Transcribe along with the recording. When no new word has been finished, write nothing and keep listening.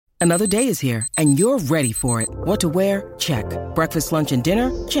Another day is here, and you're ready for it. What to wear? Check. Breakfast, lunch, and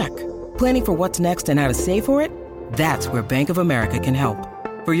dinner? Check. Planning for what's next and how to save for it? That's where Bank of America can help.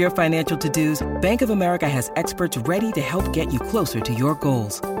 For your financial to-dos, Bank of America has experts ready to help get you closer to your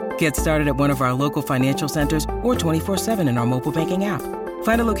goals. Get started at one of our local financial centers or 24/7 in our mobile banking app.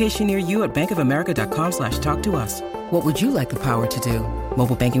 Find a location near you at bankofamerica.com/talktous. What would you like the power to do?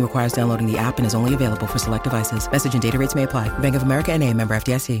 Mobile banking requires downloading the app and is only available for select devices. Message and data rates may apply. Bank of America N.A., member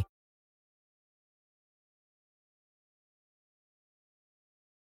FDIC.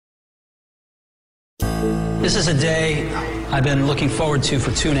 This is a day I've been looking forward to for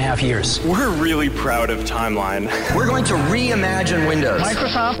 2.5 years. We're really proud of Timeline. We're going to reimagine Windows.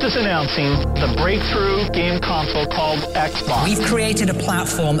 Microsoft is announcing the breakthrough game console called Xbox. We've created a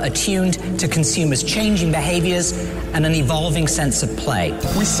platform attuned to consumers' changing behaviors and an evolving sense of play.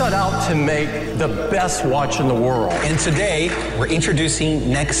 We set out to make the best watch in the world. And today, we're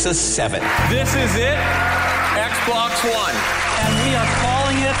introducing Nexus 7. This is it, Xbox One. And we are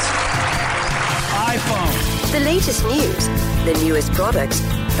calling it iPhone. The latest news, the newest products,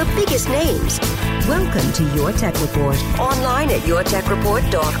 the biggest names. Welcome to Your Tech Report. Online at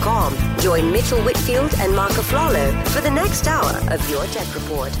YourTechReport.com. Join Mitchell Whitfield and Mark Aflalo for the next hour of Your Tech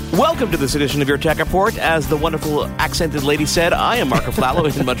Report. Welcome to this edition of Your Tech Report. As the wonderful accented lady said, I am Mark Aflalo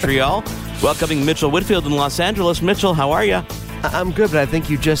in Montreal. Welcoming Mitchell Whitfield in Los Angeles. Mitchell, how are you? I'm good, but I think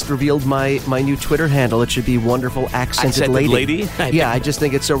you just revealed my new Twitter handle. It should be wonderful accented lady. Yeah, I just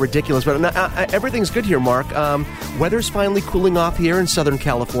think it's so ridiculous. But everything's good here, Mark. Weather's finally cooling off here in Southern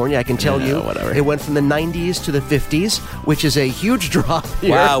California. I can tell you. Whatever. It went from the 90s to the 50s, which is a huge drop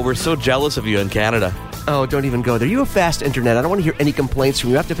here. Wow, we're so jealous of you in Canada. Oh, don't even go there. You have fast internet. I don't want to hear any complaints from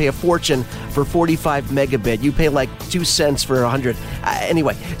you. You have to pay a fortune for 45 megabit. You pay like 2 cents for 100.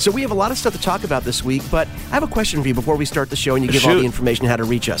 Anyway, so we have a lot of stuff to talk about this week, but I have a question for you before we start the show and you give all the information how to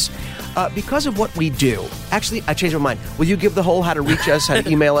reach us. Because of what we do, actually, I changed my mind. Will you give the whole how to reach us, how to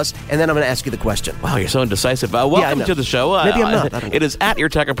email us, and then I'm going to ask you the question. Wow, you're so indecisive. Welcome to the show. Maybe I'm not. It is at Your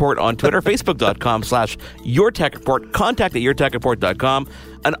Tech Report on Twitter, Facebook.com/YourTechReport, contact at YourTechReport.com.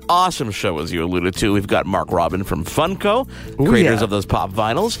 An awesome show, as you alluded to. We've got Mark Robin from Funko, creators of those pop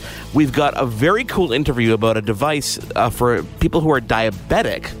vinyls. We've got a very cool interview about a device for people who are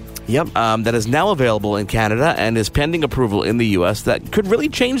diabetic. Yep. That is now available in Canada and is pending approval in the U.S. that could really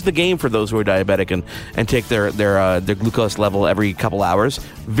change the game for those who are diabetic and take their glucose level every couple hours.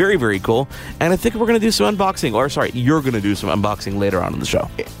 Very, very cool. And I think we're going to do some unboxing. You're going to do some unboxing later on in the show.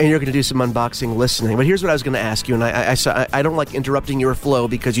 And you're going to do some unboxing listening. But here's what I was going to ask you, and I don't like interrupting your flow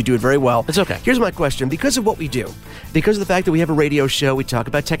because you do it very well. It's okay. Here's my question. Because of what we do, because of the fact that we have a radio show, we talk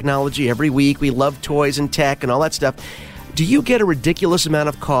about technology every week, we love toys and tech and all that stuff, do you get a ridiculous amount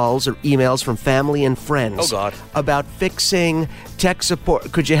of calls or emails from family and friends about fixing tech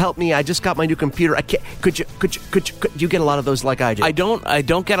support? Could you help me? I just got my new computer. I can't. Could you get a lot of those like I do? I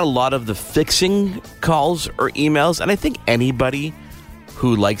don't get a lot of the fixing calls or emails, and I think anybody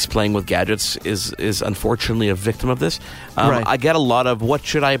who likes playing with gadgets is unfortunately a victim of this. Right. I get a lot of what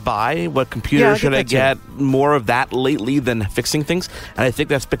should I buy? What computer should I get? More of that lately than fixing things. And I think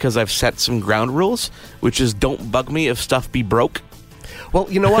that's because I've set some ground rules, which is don't bug me if stuff be broke. Well,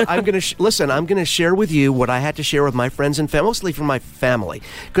 you know what? I'm going to listen. I'm going to share with you what I had to share with my friends and family, mostly from my family,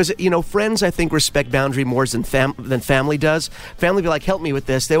 because friends I think respect boundary more than family does. Family be like, help me with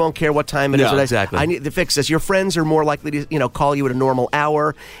this. They won't care what time it is. Exactly. I need to fix this. Your friends are more likely to call you at a normal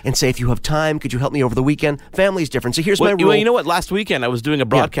hour and say, if you have time, could you help me over the weekend? Family's different. So here's my rule. You know what? Last weekend I was doing a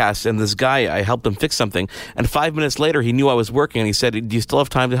broadcast and this guy, I helped him fix something, and 5 minutes later he knew I was working and he said, do you still have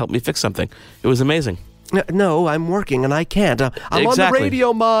time to help me fix something? It was amazing. No, I'm working and I can't. I'm on the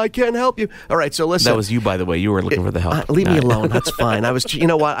radio, Ma. I can't help you. All right, so listen. That was you, by the way. You were looking for the help. Leave me alone. That's fine. I was. You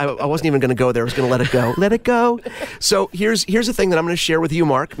know what? I wasn't even going to go there. I was going to let it go. Let it go. So here's the thing that I'm going to share with you,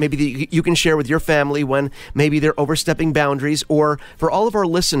 Mark. Maybe you can share with your family when maybe they're overstepping boundaries, or for all of our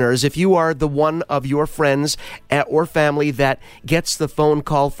listeners, if you are the one of your friends or family that gets the phone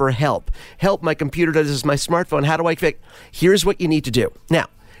call for help. Help, my computer does this is my smartphone. How do I fix? Here's what you need to do. Now,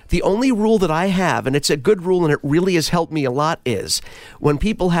 the only rule that I have, and it's a good rule and it really has helped me a lot, is when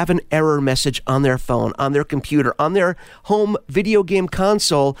people have an error message on their phone, on their computer, on their home video game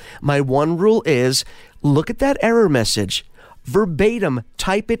console, my one rule is look at that error message. verbatim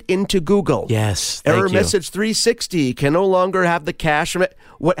type it into Google. Yes, Error message 360 can no longer have the cache.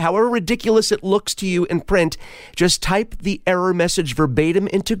 However ridiculous it looks to you in print, just type the error message verbatim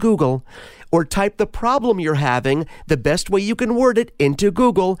into Google, or type the problem you're having, the best way you can word it, into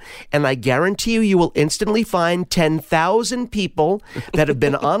Google, and I guarantee you will instantly find 10,000 people that have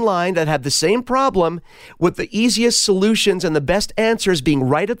been online that have the same problem, with the easiest solutions and the best answers being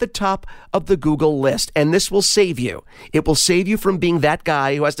right at the top of the Google list. And this will save you. It will save you from being that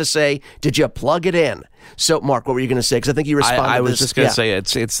guy who has to say, did you plug it in? So, Mark, what were you going to say? Because I think you responded to this. I was just going to say,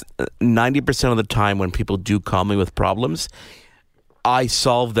 it's 90% of the time when people do call me with problems, I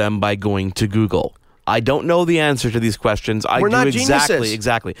solve them by going to Google. I don't know the answer to these questions. We're not geniuses.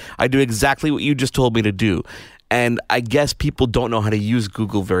 Exactly. I do exactly what you just told me to do. And I guess people don't know how to use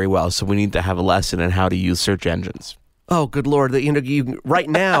Google very well, so we need to have a lesson in how to use search engines. Oh, good Lord! Right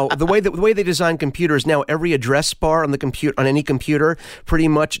now, the way they design computers now, every address bar on any computer pretty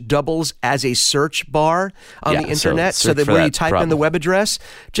much doubles as a search bar on the internet. So that where you type in the web address,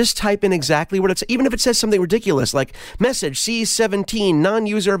 just type in exactly what it's. Even if it says something ridiculous like message C17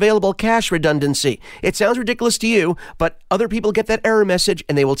 non-user available cache redundancy, it sounds ridiculous to you, but other people get that error message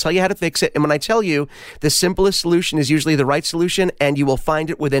and they will tell you how to fix it. And when I tell you, the simplest solution is usually the right solution, and you will find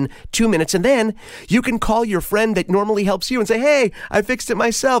it within 2 minutes, and then you can call your friend that normally helps you and say, hey, I fixed it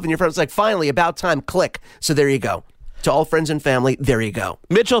myself. And your friend's like, finally, about time, click. So there you go. To all friends and family, there you go.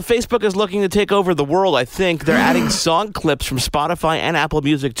 Mitchell, Facebook is looking to take over the world, I think. They're adding song clips from Spotify and Apple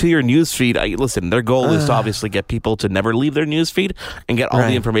Music to your newsfeed. Listen, their goal is to obviously get people to never leave their newsfeed and get all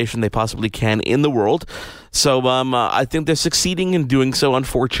the information they possibly can in the world. So I think they're succeeding in doing so,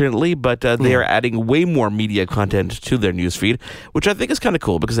 unfortunately, but they are adding way more media content to their newsfeed, which I think is kind of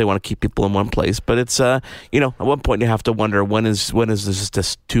cool because they want to keep people in one place. But it's, at one point you have to wonder, when is this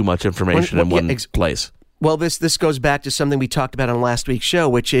just too much information in one place? Well, this goes back to something we talked about on last week's show,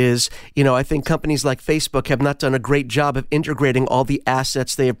 which is, I think companies like Facebook have not done a great job of integrating all the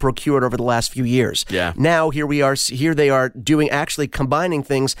assets they have procured over the last few years. Yeah. Now, here they are actually combining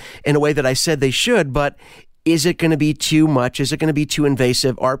things in a way that I said they should, but is it going to be too much? Is it going to be too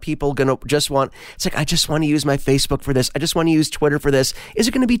invasive? Are people going to I just want to use my Facebook for this. I just want to use Twitter for this. Is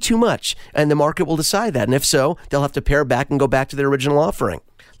it going to be too much? And the market will decide that. And if so, they'll have to pare back and go back to their original offering.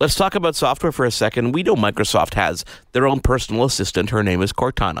 Let's talk about software for a second. We know Microsoft has their own personal assistant. Her name is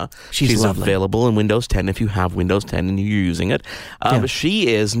Cortana. She's available in Windows 10 if you have Windows 10 and you're using it. She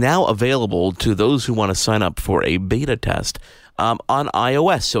is now available to those who want to sign up for a beta test on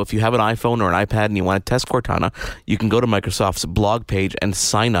iOS. So if you have an iPhone or an iPad and you want to test Cortana, you can go to Microsoft's blog page and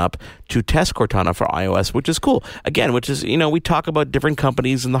sign up to test Cortana for iOS, which is cool. Again, we talk about different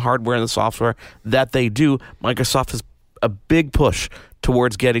companies and the hardware and the software that they do. Microsoft has a big push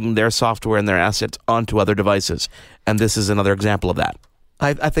towards getting their software and their assets onto other devices. And this is another example of that.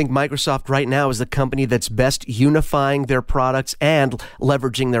 I think Microsoft right now is the company that's best unifying their products and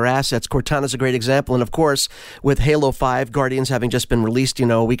leveraging their assets. Cortana's a great example. And of course, with Halo 5 Guardians having just been released,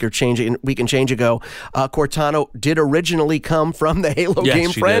 a week and change ago, Cortana did originally come from the Halo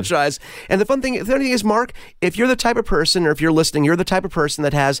game franchise. And the funny thing is, Mark, if you're the type of person, or if you're listening, you're the type of person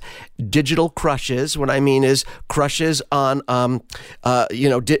that has digital crushes. What I mean is crushes on,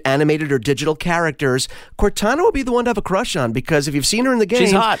 animated or digital characters. Cortana will be the one to have a crush on, because if you've seen her in the game,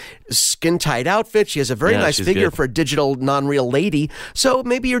 she's hot. Skin-tight outfit. She has a very nice figure for a digital, non-real lady. So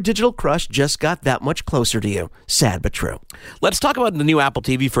maybe your digital crush just got that much closer to you. Sad but true. Let's talk about the new Apple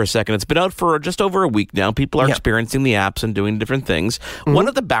TV for a second. It's been out for just over a week now. People are experiencing the apps and doing different things. Mm-hmm. One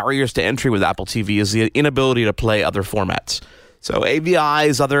of the barriers to entry with Apple TV is the inability to play other formats. So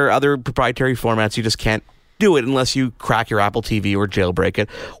AVIs, other proprietary formats, you just can't do it unless you crack your Apple TV or jailbreak it.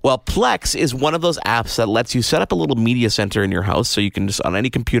 Well, Plex is one of those apps that lets you set up a little media center in your house, so you can just on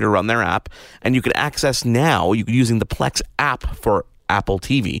any computer run their app, and you can access now, using the Plex app for Apple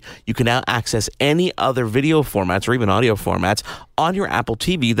TV, you can now access any other video formats or even audio formats on your Apple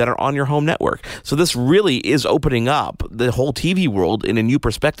TV that are on your home network. So this really is opening up the whole TV world in a new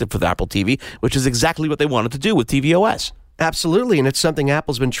perspective for the Apple TV, which is exactly what they wanted to do with tvOS. Absolutely, and it's something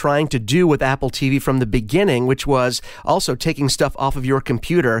Apple's been trying to do with Apple TV from the beginning, which was also taking stuff off of your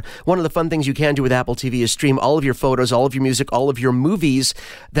computer. One of the fun things you can do with Apple TV is stream all of your photos, all of your music, all of your movies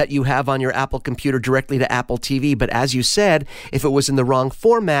that you have on your Apple computer directly to Apple TV. But as you said, if it was in the wrong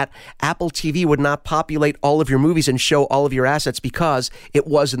format, Apple TV would not populate all of your movies and show all of your assets because it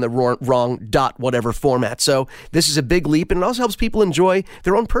was in the wrong dot whatever format. So this is a big leap, and it also helps people enjoy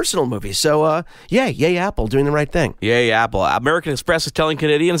their own personal movies. So, yay Apple, doing the right thing. Yay Apple. Apple. American Express is telling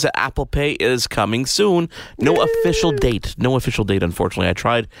Canadians that Apple Pay is coming soon. No official date. No official date, unfortunately. I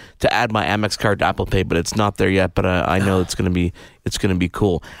tried to add my Amex card to Apple Pay, but it's not there yet. But I know it's going to be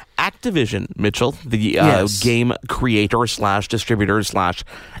cool. Activision, Mitchell, the game creator / distributor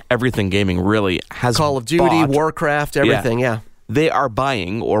 / everything gaming, really has Call of Duty, Warcraft, everything. Yeah. They are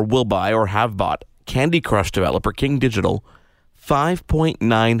buying or will buy or have bought Candy Crush developer King Digital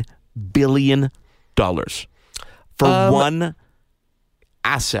 $5.9 billion for one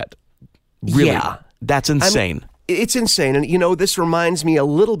asset. Really? Yeah. That's insane. It's insane. And, this reminds me a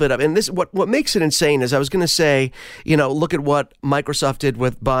little bit of, and this, what makes it insane is I was going to say, look at what Microsoft did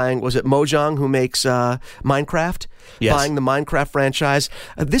with buying, was it Mojang who makes Minecraft? Yes. Buying the Minecraft franchise.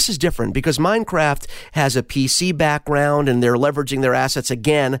 This is different because Minecraft has a PC background and they're leveraging their assets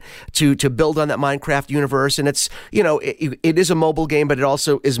again to build on that Minecraft universe. And it's, it is a mobile game, but it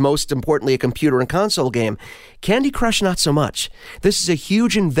also is most importantly a computer and console game. Candy Crush, not so much. This is a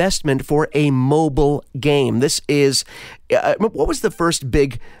huge investment for a mobile game. This is, what was the first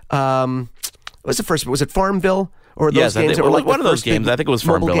big, was it Farmville? Or those games that were like one of those games. I think it was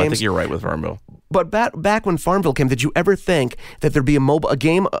Farmville. I think you're right with Farmville. But back when Farmville came, did you ever think that there'd be a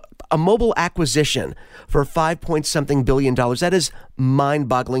mobile acquisition for $5.something billion? That is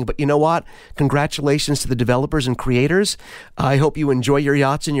mind-boggling. But you know what? Congratulations to the developers and creators. I hope you enjoy your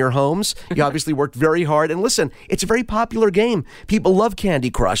yachts in your homes. You obviously worked very hard. And listen, it's a very popular game. People love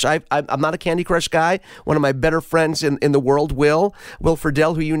Candy Crush. I'm not a Candy Crush guy. One of my better friends in the world, Will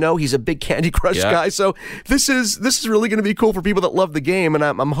Friedle, who he's a big Candy Crush guy. So this is really going to be cool for people that love the game. And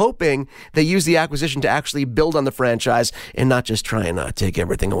I'm hoping they use the acquisition to actually build on the franchise and not just try and take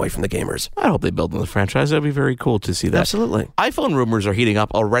everything away from the gamers. I hope they build on the franchise. That'd be very cool to see that. Absolutely. iPhone rumors are heating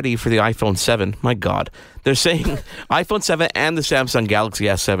up already for the iPhone 7. My God. They're saying iPhone 7 and the Samsung Galaxy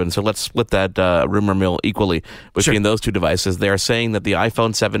S7. So let's split that rumor mill equally between those two devices. They are saying that the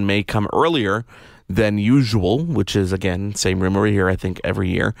iPhone 7 may come earlier than usual, which is, again, same rumor here, I think, every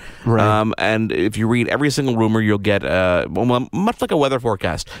year. Right. And if you read every single rumor, you'll get, much like a weather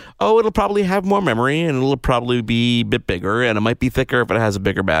forecast. Oh, it'll probably have more memory, and it'll probably be a bit bigger, and it might be thicker if it has a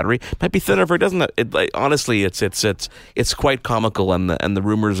bigger battery. It might be thinner if it doesn't. Honestly, it's quite comical, and the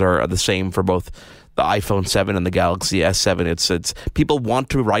rumors are the same for both the iPhone 7 and the Galaxy S7. It's people want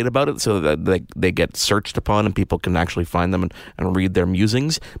to write about it so that they get searched upon and people can actually find them and read their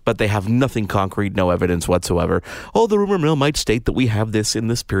musings, but they have nothing concrete, no evidence whatsoever. Oh, the rumor mill might state that we have this in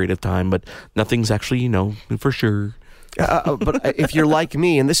this period of time, but nothing's actually, for sure. But if you're like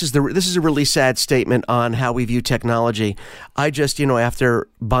me, and this is a really sad statement on how we view technology, I just, after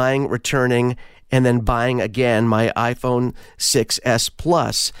buying, returning, and then buying again my iPhone 6S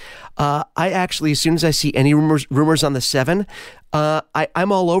Plus, I actually, as soon as I see any rumors on the 7,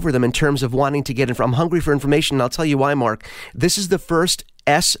 I'm all over them in terms of wanting to get in. I'm hungry for information, and I'll tell you why, Mark. This is the first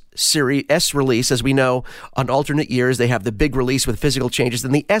S release. As we know, on alternate years, they have the big release with physical changes,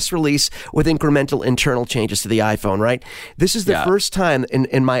 and the S release with incremental internal changes to the iPhone, right? This is the first time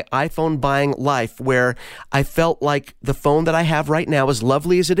in my iPhone buying life where I felt like the phone that I have right now, as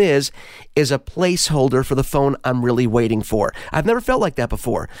lovely as it is a placeholder for the phone I'm really waiting for. I've never felt like that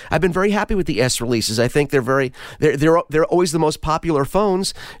before. I've been very happy with the S releases. I think they're always the most popular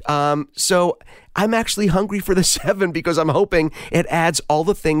phones. So I'm actually hungry for the 7 because I'm hoping it adds all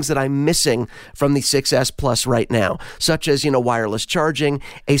the things that I'm missing from the 6S Plus right now, such as, wireless charging,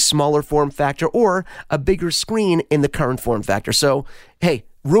 a smaller form factor, or a bigger screen in the current form factor. So, hey,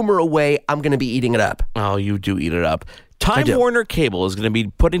 rumor away, I'm going to be eating it up. Oh, you do eat it up. Time Warner Cable is going to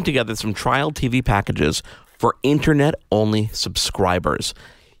be putting together some trial TV packages for internet-only subscribers.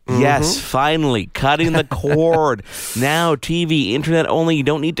 Yes, finally, cutting the cord. Now, TV, internet only, you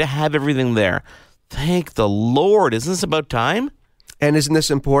don't need to have everything there. Thank the Lord. Isn't this about time? And isn't this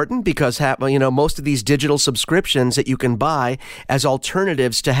important? Because, most of these digital subscriptions that you can buy as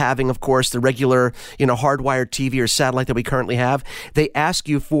alternatives to having, of course, the regular, hardwired TV or satellite that we currently have, they ask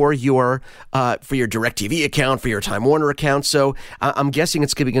you for your DirecTV account, for your Time Warner account. So I'm guessing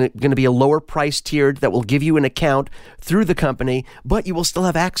it's going to be a lower price tiered that will give you an account through the company, but you will still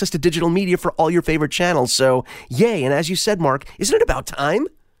have access to digital media for all your favorite channels. So, yay. And as you said, Mark, isn't it about time?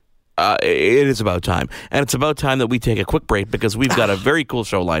 It is about time. And it's about time that we take a quick break because we've got a very cool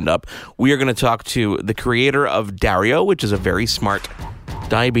show lined up. We are going to talk to the creator of Dario, which is a very smart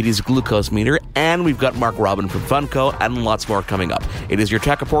diabetes glucose meter. And we've got Mark Robin from Funko and lots more coming up. It is Your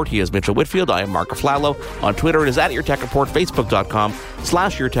Tech Report. He is Mitchell Whitfield. I am Mark Aflalo. On Twitter, it is at YourTechReport,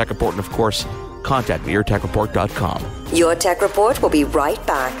 Facebook.com/YourTechReport. And of course, contact me, YourTechReport.com. Your Tech Report will be right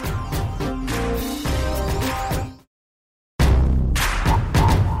back.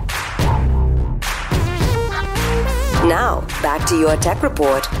 Now, Back to your Tech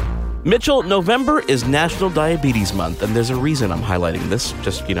Report. Mitchell, November is National Diabetes Month, and there's a reason I'm highlighting this.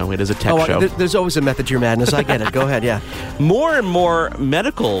 Just, it is a tech show. There's always a method to your madness. I get it. Go ahead, yeah. More and more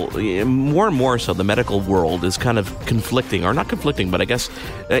so, the medical world is kind of conflicting, or not conflicting, but I guess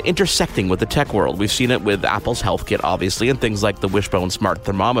intersecting with the tech world. We've seen it with Apple's Health Kit, obviously, and things like the Wishbone Smart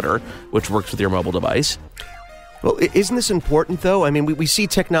Thermometer, which works with your mobile device. Well, isn't this important, though? I mean, we see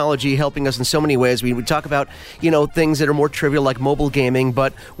technology helping us in so many ways. We talk about, things that are more trivial like mobile gaming,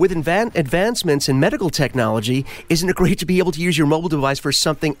 but with advancements in medical technology, isn't it great to be able to use your mobile device for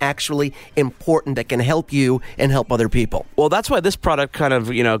something actually important that can help you and help other people? Well, that's why this product kind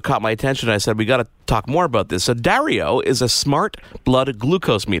of, caught my attention. I said, we got to talk more about this. So Dario is a smart blood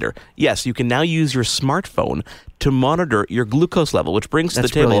glucose meter. Yes, you can now use your smartphone to monitor your glucose level, which brings to the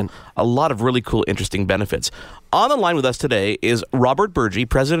table brilliant. A lot of really cool, interesting benefits. On the line with us today is Robert Burgee,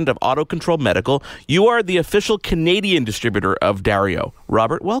 president of Auto Control Medical. You are the official Canadian distributor of Dario.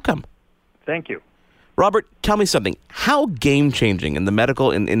 Robert, welcome. Thank you. Robert, tell me something. How game-changing in the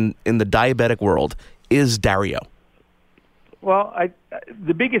medical, in the diabetic world, is Dario? Well,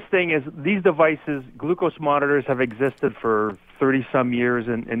 the biggest thing is these devices, glucose monitors, have existed for 30-some years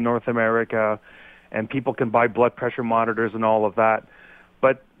in North America, and people can buy blood pressure monitors and all of that.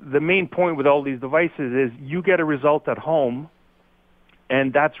 But the main point with all these devices is you get a result at home,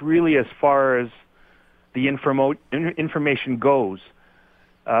 and that's really as far as the information goes.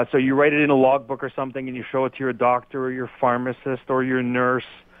 So you write it in a logbook or something, and you show it to your doctor or your pharmacist or your nurse,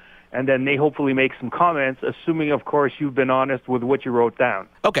 and then they hopefully make some comments, assuming, of course, you've been honest with what you wrote down.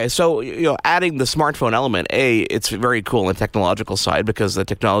 Okay, so adding the smartphone element, it's very cool on the technological side because the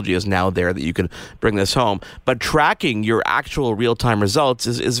technology is now there that you can bring this home. But tracking your actual real-time results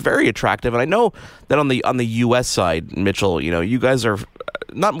is very attractive. And I know that on the U.S. side, Mitchell, you guys are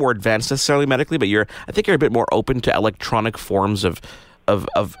not more advanced necessarily medically, but I think you're a bit more open to electronic forms of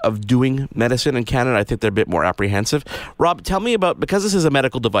doing medicine in Canada. I think they're a bit more apprehensive. Rob, tell me about, because this is a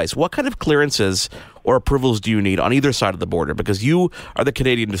medical device, what kind of clearances or approvals do you need on either side of the border? Because you are the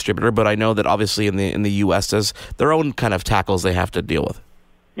Canadian distributor, but I know that obviously in the U.S. there's their own kind of tackles they have to deal with.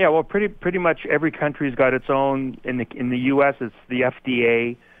 Yeah, well, pretty much every country's got its own. In the U.S., it's the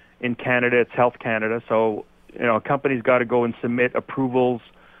FDA. In Canada, it's Health Canada. So, a company's got to go and submit approvals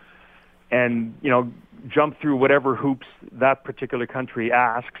and, jump through whatever hoops that particular country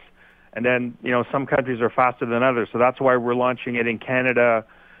asks. And then, some countries are faster than others. So that's why we're launching it in Canada.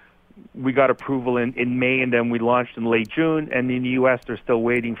 We got approval in May, and then we launched in late June. And in the U.S., they're still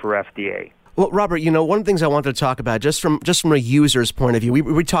waiting for FDA. Well, Robert, one of the things I wanted to talk about, just from a user's point of view,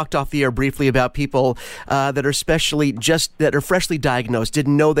 we talked off the air briefly about people that are freshly diagnosed,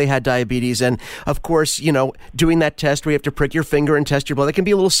 didn't know they had diabetes, and of course, doing that test where you have to prick your finger and test your blood, that can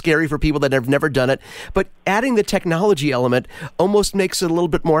be a little scary for people that have never done it. But adding the technology element almost makes it a little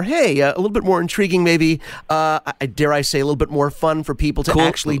bit more, a little bit more intriguing, maybe. Dare I say, a little bit more fun for people to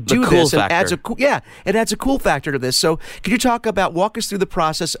actually do this. Factor. It adds a cool factor to this. So, could you walk us through the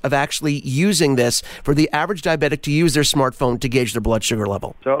process of actually using this for the average diabetic to use their smartphone to gauge their blood sugar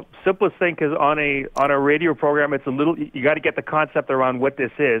level? So simplest thing is on a radio program, it's you got to get the concept around what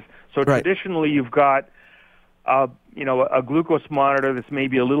this is. So traditionally you've got a glucose monitor that's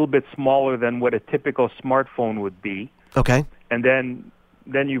maybe a little bit smaller than what a typical smartphone would be. Okay. And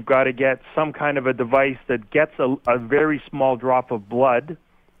then you've got to get some kind of a device that gets a very small drop of blood.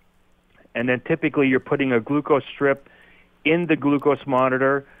 And then typically you're putting a glucose strip in the glucose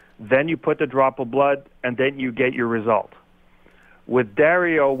monitor. Then you put the drop of blood, and then you get your result. With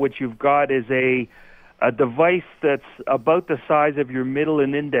Dario, what you've got is a device that's about the size of your middle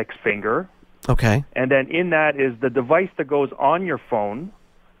and index finger. Okay. And then in that is the device that goes on your phone,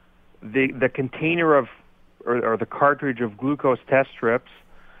 the container or the cartridge of glucose test strips,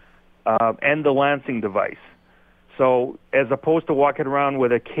 and the lancing device. So as opposed to walking around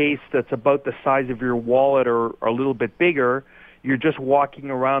with a case that's about the size of your wallet or a little bit bigger, you're just walking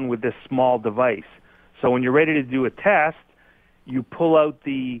around with this small device. So when you're ready to do a test, you pull out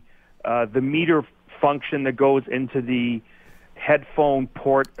the meter function that goes into the headphone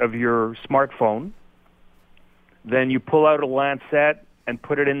port of your smartphone. Then you pull out a lancet and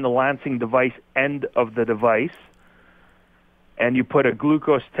put it in the lancing device end of the device. And you put a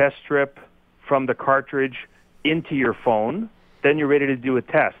glucose test strip from the cartridge into your phone. Then you're ready to do a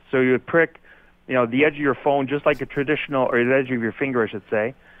test. So you would prick the edge of your phone, just like a traditional, or the edge of your finger, I should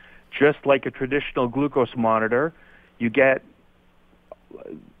say, just like a traditional glucose monitor. You get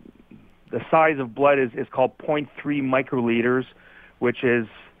the size of blood is called 0.3 microliters, which is,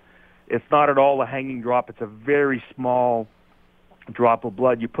 it's not at all a hanging drop. It's a very small drop of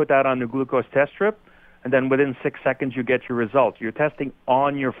blood. You put that on the glucose test strip. and then within 6 seconds you get your results. You're testing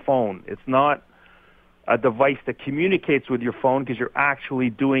on your phone. It's not a device that communicates with your phone because you're actually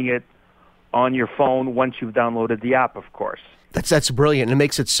doing it on your phone once you've downloaded the app, of course. That's brilliant. It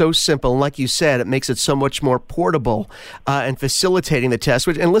makes it so simple. And like you said, it makes it so much more portable and facilitating the test.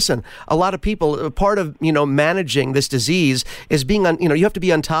 And listen, a lot of people, part of, managing this disease is being on, you have to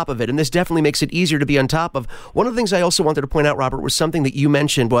be on top of it. And this definitely makes it easier to be on top of. One of the things I also wanted to point out, Robert, was something that you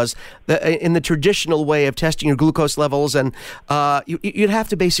mentioned was that in the traditional way of testing your glucose levels, and you'd have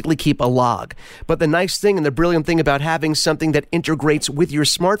to basically keep a log. But the nice thing and the brilliant thing about having something that integrates with your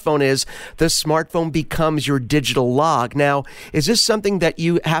smartphone is the smartphone becomes your digital log. Now, is this something that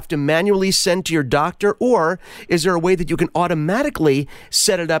you have to manually send to your doctor, or is there a way that you can automatically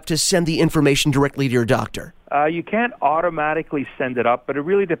set it up to send the information directly to your doctor? You can't automatically send it up, but it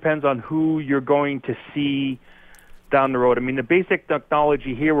really depends on who you're going to see down the road. I mean, the basic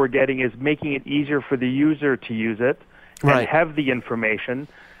technology here we're getting is making it easier for the user to use it and have the information.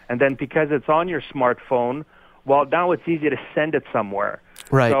 And then because it's on your smartphone, well, now it's easy to send it somewhere.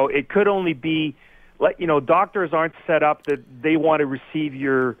 Right. So it could only be, doctors aren't set up that they want to receive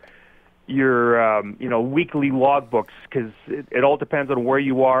your weekly logbooks, because it all depends on where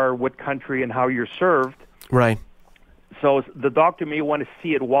you are, what country, and how you're served. Right. So the doctor may want to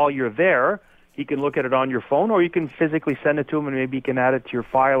see it while you're there. He can look at it on your phone, or you can physically send it to him, and maybe he can add it to your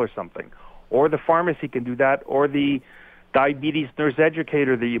file or something. Or the pharmacy can do that, or the diabetes nurse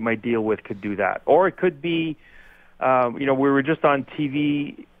educator that you might deal with could do that. Or it could be, we were just on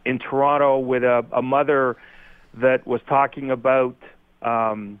TV in Toronto with a mother that was talking about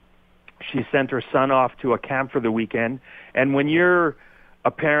she sent her son off to a camp for the weekend. And when you're a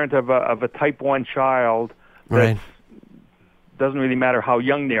parent of a type 1 child, that doesn't really matter how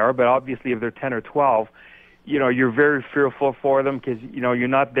young they are, but obviously if they're 10 or 12, you're very fearful for them because, you're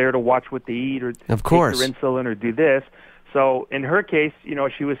not there to watch what they eat or take their insulin or do this. So in her case,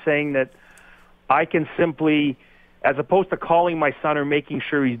 she was saying that I can simply, as opposed to calling my son or making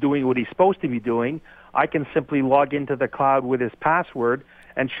sure he's doing what he's supposed to be doing, I can simply log into the cloud with his password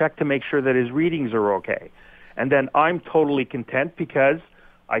and check to make sure that his readings are okay. And then I'm totally content because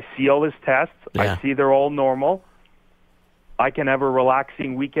I see all his tests. I see they're all normal. I can have a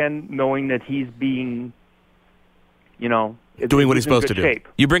relaxing weekend knowing that he's being, doing what he's supposed to do. Shape.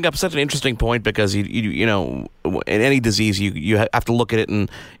 You bring up such an interesting point because you know, in any disease you have to look at it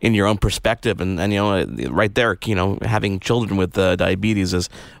in your own perspective, and right there, having children with diabetes is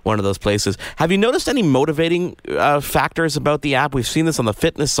one of those places. Have you noticed any motivating factors about the app? We've seen this on the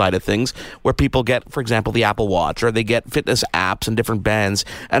fitness side of things, where people get, for example, the Apple Watch, or they get fitness apps and different bands,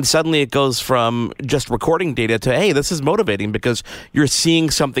 and suddenly it goes from just recording data to, hey, this is motivating because you're seeing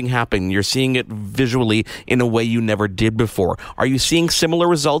something happen. You're seeing it visually in a way you never did before. Are you seeing similar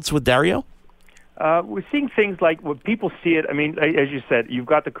results with Dario? We're seeing things like when people see it. I mean, as you said, you've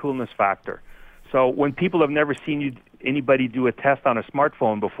got the coolness factor. So when people have never seen anybody do a test on a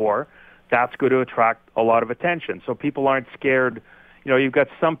smartphone before, that's going to attract a lot of attention. So people aren't scared. You've got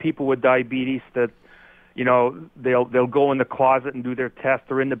some people with diabetes that, they'll go in the closet and do their test.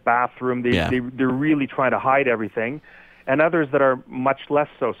 They're in the bathroom. They're really trying to hide everything. And others that are much less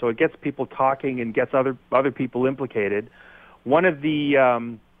so. So it gets people talking and gets other people implicated. One of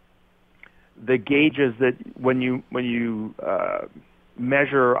the gauges that when you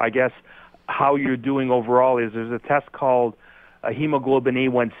measure, I guess, how you're doing overall is there's a test called a hemoglobin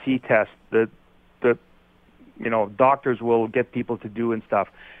A1C test that doctors will get people to do and stuff,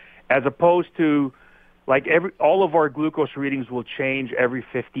 as opposed to all of our glucose readings will change every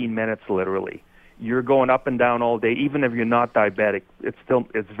 15 minutes literally. You're going up and down all day, even if you're not diabetic.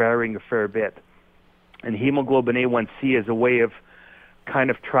 It's varying a fair bit. And hemoglobin A1C is a way of kind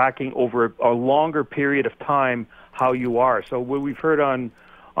of tracking over a longer period of time how you are. So what we've heard on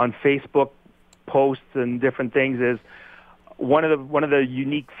Facebook posts and different things is one of the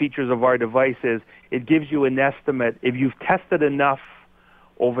unique features of our device is it gives you an estimate. If you've tested enough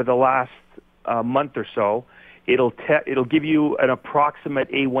over the last month or so, it'll give you an approximate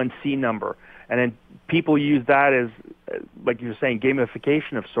A1C number. And then people use that as, like you're saying,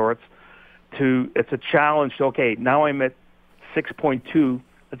 gamification of sorts. It's a challenge. Okay, now I'm at 6.2.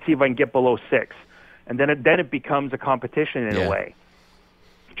 Let's see if I can get below 6, and then it becomes a competition in a way.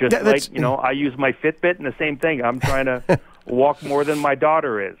 Just I use my Fitbit, and the same thing. I'm trying to walk more than my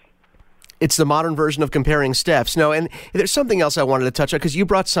daughter is. It's the modern version of comparing steps. No, and there's something else I wanted to touch on, because you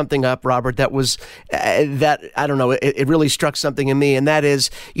brought something up, Robert, that was, that, I don't know, it really struck something in me, and that is,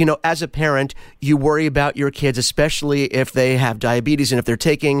 as a parent, you worry about your kids, especially if they have diabetes and if they're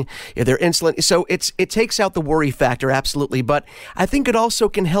insulin. So it takes out the worry factor, absolutely. But I think it also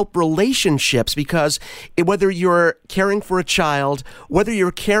can help relationships, because whether you're caring for a child, whether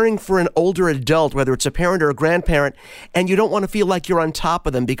you're caring for an older adult, whether it's a parent or a grandparent, and you don't want to feel like you're on top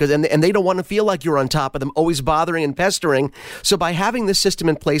of them, and they don't want to feel like you're on top of them, always bothering and pestering. So by having this system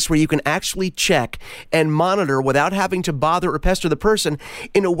in place where you can actually check and monitor without having to bother or pester the person,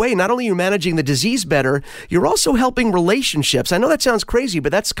 in a way, not only are you managing the disease better, you're also helping relationships. I know that sounds crazy,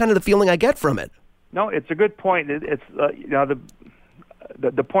 but that's kind of the feeling I get from it. No, it's a good point. It's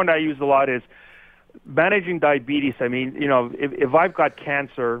the point I use a lot is managing diabetes. I mean, if I've got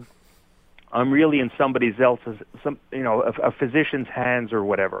cancer, I'm really in somebody else's, a physician's hands or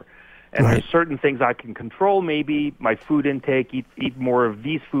whatever. And There's certain things I can control, maybe my food intake, eat more of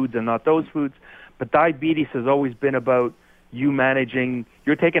these foods and not those foods. But diabetes has always been about you managing,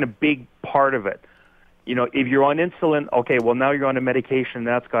 you're taking a big part of it. If you're on insulin, okay, well, now you're on a medication,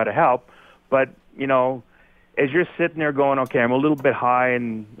 that's got to help. But, as you're sitting there going, okay, I'm a little bit high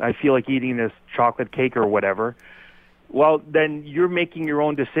and I feel like eating this chocolate cake or whatever, well, then you're making your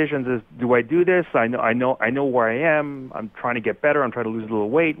own decisions as, do I do this? I know where I am. I'm trying to get better. I'm trying to lose a little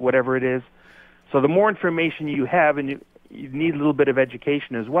weight, whatever it is. So the more information you have, and you need a little bit of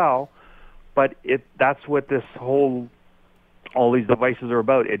education as well, but that's what all these devices are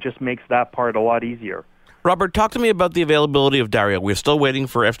about. It just makes that part a lot easier. Robert, talk to me about the availability of Dario. We're still waiting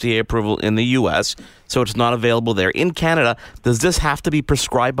for FDA approval in the U.S., so it's not available there. In Canada, does this have to be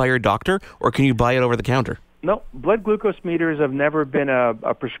prescribed by your doctor, or can you buy it over the counter? No, blood glucose meters have never been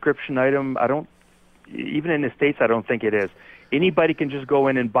a prescription item. Even in the States, I don't think it is. Anybody can just go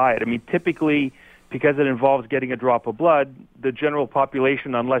in and buy it. I mean, typically, because it involves getting a drop of blood, the general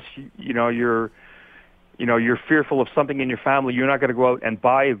population, unless you're fearful of something in your family, you're not going to go out and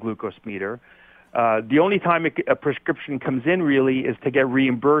buy a glucose meter. The only time a prescription comes in really is to get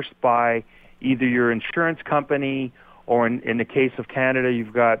reimbursed by either your insurance company, or in the case of Canada,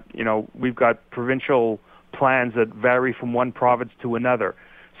 we've got provincial plans that vary from one province to another.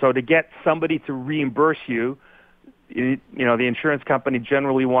 So to get somebody to reimburse you, the insurance company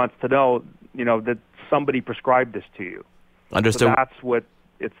generally wants to know, that somebody prescribed this to you. Understood. So that's what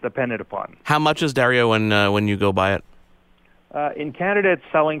it's dependent upon. How much is Dario when you go buy it? In Canada, it's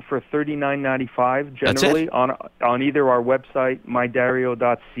selling for $39.95 generally on either our website,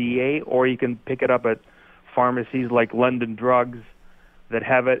 mydario.ca, or you can pick it up at pharmacies like London Drugs that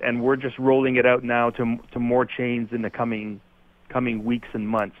have it, and we're just rolling it out now to more chains in the coming weeks and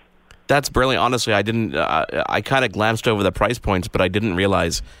months. That's brilliant. Honestly, I didn't. I kind of glanced over the price points, but I didn't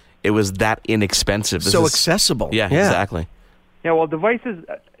realize it was that inexpensive. So accessible. Yeah, exactly. Yeah, well, devices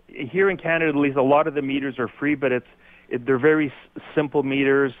here in Canada, at least, a lot of the meters are free, but they're very simple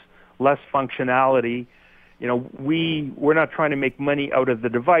meters, less functionality. We're not trying to make money out of the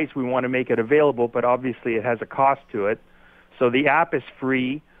device. We want to make it available, but obviously it has a cost to it. So the app is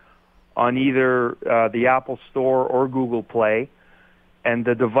free on either the Apple Store or Google Play, and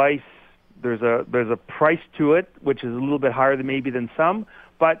the device, there's a price to it, which is a little bit higher than some.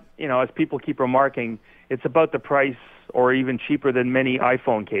 But as people keep remarking, it's about the price or even cheaper than many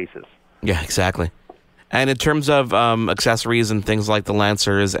iPhone cases. Yeah, exactly. And in terms of accessories and things like the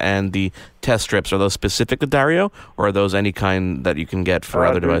lancers and the test strips, are those specific to Dario, or are those any kind that you can get for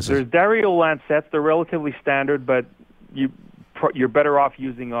other devices? There's Dario Lancets. They're relatively standard, but you're better off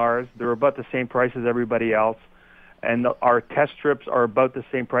using ours. They're about the same price as everybody else. And our test strips are about the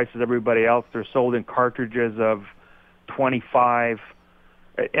same price as everybody else. They're sold in cartridges of 25,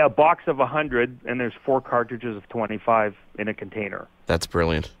 a box of 100, and there's 4 cartridges of 25 in a container. That's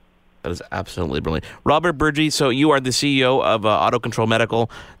brilliant. That is absolutely brilliant. Robert Burgi, so you are the CEO of Auto Control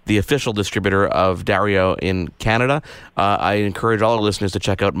Medical, the official distributor of Dario in Canada. I encourage all our listeners to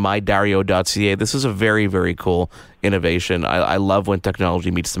check out mydario.ca. This is a very, very cool innovation. I love when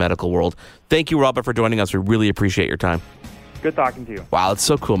technology meets the medical world. Thank you, Robert, for joining us. We really appreciate your time. Good talking to you. Wow, it's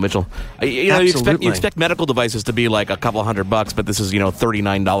so cool, Mitchell. You expect medical devices to be like a couple $100, but this is,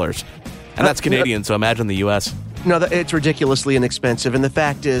 $39. And that's Canadian, so imagine the U.S. No, it's ridiculously inexpensive. And the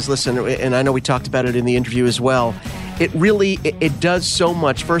fact is, listen, and I know we talked about it in the interview as well, it does so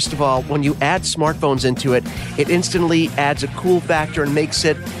much. First of all, when you add smartphones into it, it instantly adds a cool factor and makes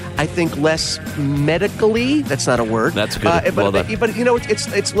it, I think, less medically. That's not a word. That's good. But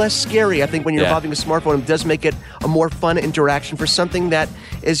it's less scary. I think when you're involving a smartphone, it does make it a more fun interaction for something that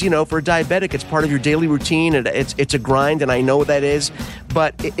is, for a diabetic, it's part of your daily routine. It's a grind, and I know what that is.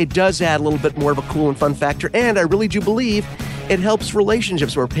 But it does add a little bit more of a cool and fun factor. And I really do believe it helps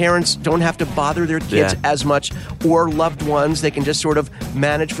relationships where parents don't have to bother their kids as much, or loved ones. They can just sort of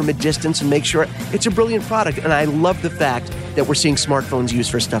manage from a distance and make sure it's a brilliant product. And I love the fact that we're seeing smartphones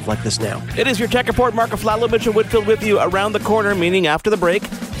used for stuff like this now. It is your Tech Report. Mark Aflalo, Mitchell Whitfield with you around the corner, meaning after the break.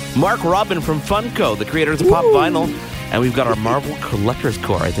 Mark Robin from Funko, the creators of Pop Vinyl. And we've got our Marvel Collector's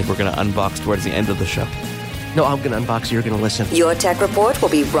Core. I think we're going to unbox towards the end of the show. No, I'm going to unbox. You're going to listen. Your Tech Report will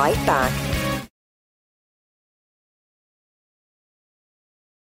be right back.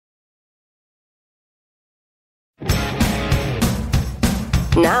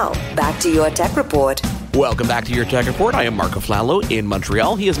 Now, back to Your Tech Report. Welcome back to Your Tech Report. I am Mark Aflalo in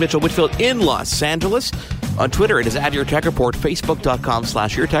Montreal. He is Mitchell Whitfield in Los Angeles. On Twitter, it is @YourTechReport,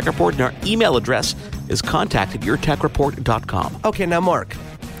 Facebook.com/YourTechReport, and our email address is contact@YourTechReport.com. Okay, now, Mark,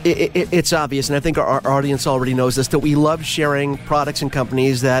 it's obvious, and I think our audience already knows this, that we love sharing products and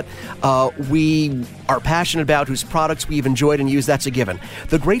companies that we are passionate about, whose products we've enjoyed and used. That's a given.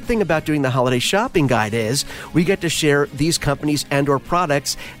 The great thing about doing the Holiday Shopping Guide is we get to share these companies and or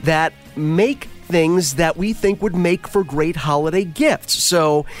products that make things that we think would make for great holiday gifts.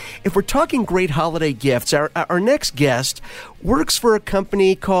 So if we're talking great holiday gifts, our next guest works for a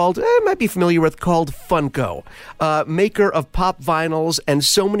company called, might be familiar with, called Funko, maker of pop vinyls and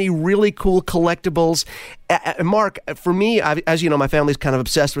so many really cool collectibles. Mark, for me, as you know, my family's kind of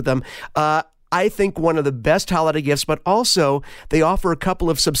obsessed with them. I think one of the best holiday gifts, but also they offer a couple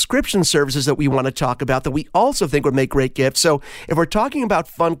of subscription services that we want to talk about that we also think would make great gifts. So if we're talking about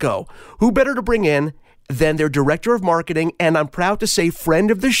Funko, who better to bring in than their director of marketing, and I'm proud to say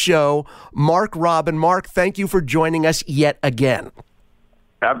friend of the show, Mark Robin. Mark, thank you for joining us yet again.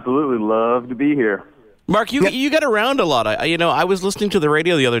 Absolutely. Love to be here. Mark, you get around a lot. I was listening to the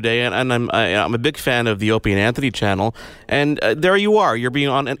radio the other day, and I'm a big fan of the Opie and Anthony channel. And there you are. You're being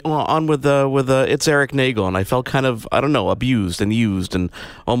on with It's Eric Nagel, and I felt kind of, abused and used and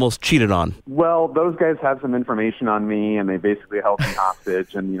almost cheated on. Well, those guys have some information on me, and they basically held me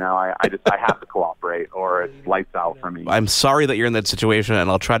hostage. And I have to cooperate, or it's lights out for me. I'm sorry that you're in that situation,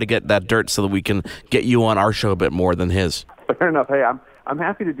 and I'll try to get that dirt so that we can get you on our show a bit more than his. Fair enough. Hey, I'm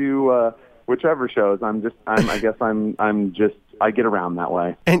happy to do whichever shows. I get around that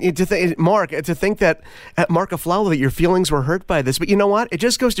way. And Mark, to think that at Mark Aflalo that your feelings were hurt by this, but you know what? It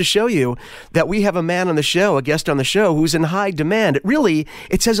just goes to show you that we have a man on the show, a guest on the show, who's in high demand.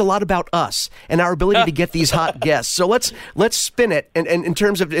 It says a lot about us and our ability to get these hot guests. So let's spin it, and in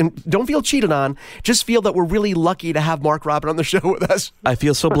terms of, and don't feel cheated on. Just feel that we're really lucky to have Mark Robin on the show with us. I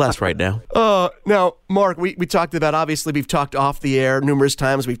feel so blessed right now. Now, Mark, we talked about, obviously, we've talked off the air numerous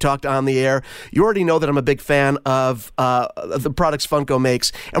times. We've talked on the air. You already know that I'm a big fan of the products Funko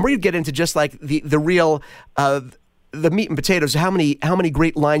makes, and we're going to get into just like the real the meat and potatoes, how many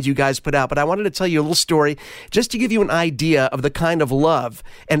great lines you guys put out. But I wanted to tell you a little story just to give you an idea of the kind of love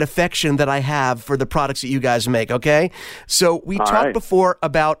and affection that I have for the products that you guys make, okay? So we talked before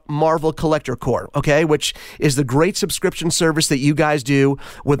about Marvel Collector Core, okay, which is the great subscription service that you guys do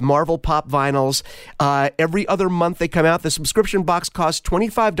with Marvel Pop Vinyls. Every other month they come out. The subscription box costs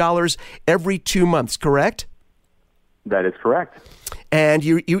 $25 every 2 months, correct? That is correct. And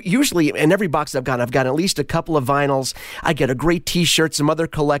you usually, in every box I've got at least a couple of vinyls. I get a great T-shirt, some other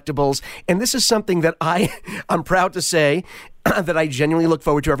collectibles. And this is something that I'm proud to say that I genuinely look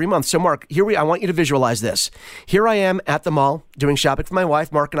forward to every month. So, Mark, I want you to visualize this. Here I am at the mall doing shopping for my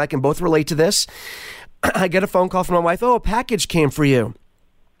wife. Mark and I can both relate to this. I get a phone call from my wife. Oh, a package came for you.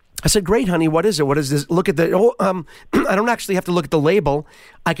 I said, great, honey, what is it? What is this? Look at the, I don't actually have to look at the label.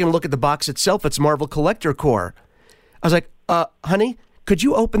 I can look at the box itself. It's Marvel Collector Core. I was like, honey, could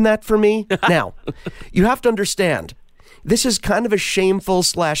you open that for me? Now, you have to understand, this is kind of a shameful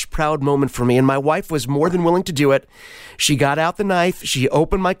 / proud moment for me, and my wife was more than willing to do it. She got out the knife. She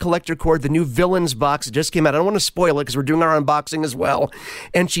opened my Collector Core, the new Villains box. It just came out. I don't want to spoil it because we're doing our unboxing as well.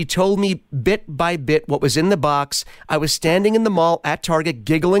 And she told me bit by bit what was in the box. I was standing in the mall at Target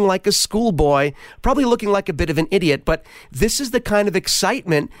giggling like a schoolboy, probably looking like a bit of an idiot, but this is the kind of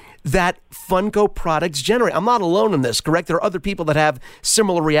excitement that Funko products generate. I'm not alone in this, correct? There are other people that have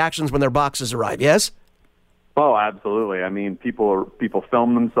similar reactions when their boxes arrive, yes? Oh, absolutely. I mean, people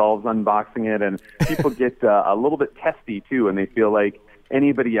film themselves unboxing it, and people get a little bit testy, too, and they feel like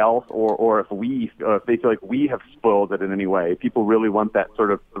anybody else, or if they feel like we have spoiled it in any way. People really want that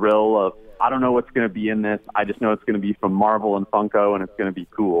sort of thrill of, I don't know what's going to be in this. I just know it's going to be from Marvel and Funko, and it's going to be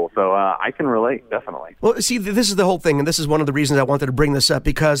cool. So I can relate, definitely. Well, see, this is the whole thing, and this is one of the reasons I wanted to bring this up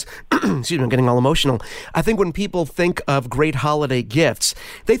because, excuse me, I'm getting all emotional. I think when people think of great holiday gifts,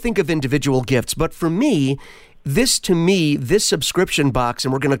 they think of individual gifts. But for me, this subscription box,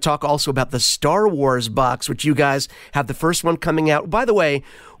 and we're going to talk also about the Star Wars box, which you guys have the first one coming out. By the way,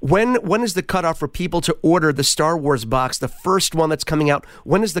 when is the cutoff for people to order the Star Wars box, the first one that's coming out?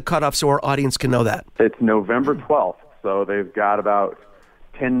 When is the cutoff so our audience can know that? It's November 12th, so they've got about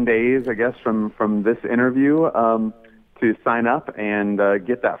 10 days, I guess, from this interview to sign up and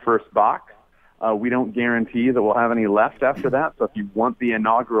get that first box. We don't guarantee that we'll have any left after that. So if you want the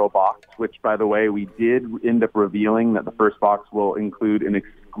inaugural box, which, by the way, we did end up revealing that the first box will include an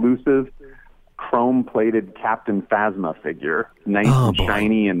exclusive chrome-plated Captain Phasma figure, nice and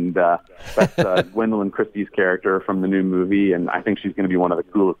shiny, and that's Gwendolyn Christie's character from the new movie, and I think she's going to be one of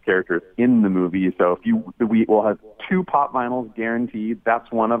the coolest characters in the movie. So we will have 2 pop vinyls guaranteed.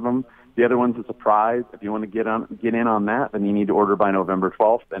 That's one of them. The other one's a surprise. If you want to get in on that, then you need to order by November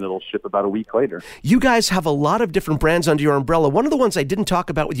 12th, and it'll ship about a week later. You guys have a lot of different brands under your umbrella. One of the ones I didn't talk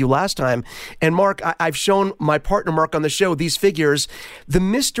about with you last time, and Mark, I've shown my partner Mark on the show these figures, the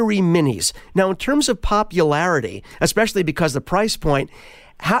Mystery Minis. Now, in terms of popularity, especially because the price point,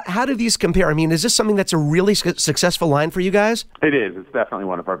 how do these compare? I mean, is this something that's a really successful line for you guys? It is. It's definitely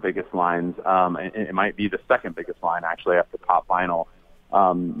one of our biggest lines. It might be the second biggest line, actually, after Pop Vinyl.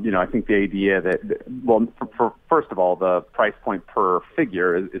 I think the idea that, first of all, the price point per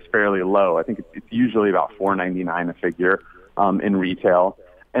figure is fairly low. I think it's usually about $4.99 a figure in retail,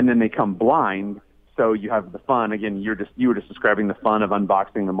 and then they come blind, so you have the fun. Again, you were just describing the fun of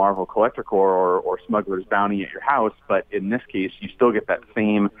unboxing the Marvel Collector Corps or Smuggler's Bounty at your house, but in this case, you still get that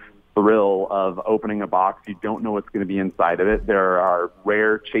same thrill of opening a box. You don't know what's going to be inside of it. There are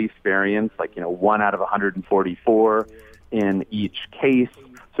rare chase variants, like 1 out of 144. In each case,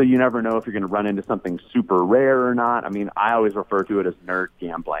 so you never know if you're going to run into something super rare or not. I mean, I always refer to it as nerd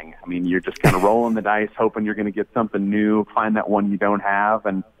gambling. I mean, you're just kind of rolling the dice, hoping you're going to get something new, find that one you don't have,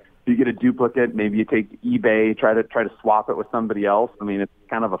 and if you get a duplicate, maybe you take eBay, try to swap it with somebody else. I mean, it's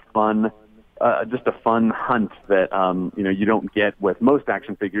kind of a fun, just a fun hunt that you don't get with most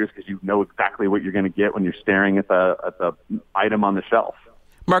action figures because you know exactly what you're going to get when you're staring at the item on the shelf.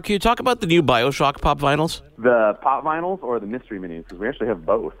 Mark, can you talk about the new BioShock Pop Vinyls? The Pop Vinyls or the Mystery Minis? Because we actually have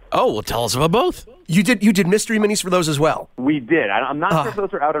both. Oh, well, tell us about both. You did Mystery Minis for those as well? We did. I'm not sure if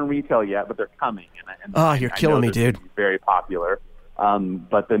those are out on retail yet, but they're coming. You're killing me, dude. Very popular.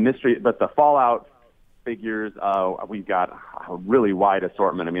 But the Fallout figures, we've got a really wide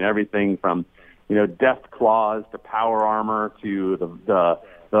assortment. I mean, everything from Death Claws to Power Armor to the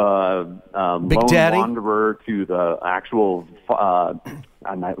Lone Daddy? Wanderer to the actual.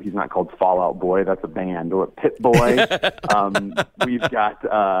 He's not called Fallout Boy. That's a band. Or Pit Boy. We've got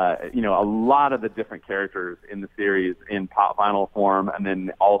a lot of the different characters in the series in pop vinyl form, and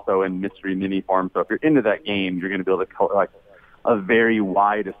then also in mystery mini form. So if you're into that game, you're going to be able to collect a very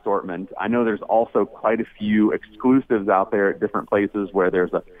wide assortment. I know there's also quite a few exclusives out there at different places where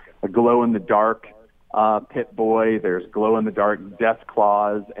there's a glow in the dark Pit Boy, there's glow-in-the-dark Death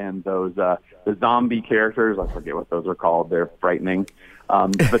Claws, and those the zombie characters. I forget what those are called. They're frightening.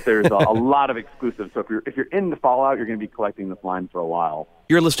 But there's a lot of exclusives. So if you're into Fallout, you're going to be collecting this line for a while.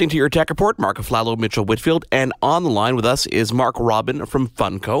 You're listening to Your Tech Report. Mark Aflalo, Mitchell Whitfield, and on the line with us is Mark Robin from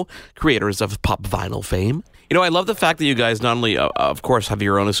Funko, creators of Pop Vinyl fame. I love the fact that you guys not only, of course, have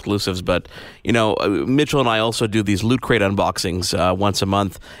your own exclusives, but, Mitchell and I also do these Loot Crate unboxings once a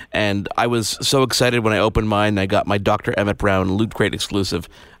month, and I was so excited when I opened mine. I got my Dr. Emmett Brown Loot Crate exclusive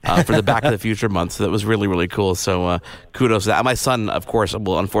for the Back to the Future month. So that was really, really cool. So kudos to that. My son, of course,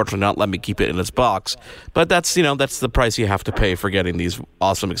 will unfortunately not let me keep it in its box, but that's the price you have to pay for getting these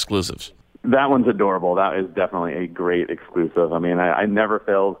awesome exclusives. That one's adorable. That is definitely a great exclusive. I mean, I never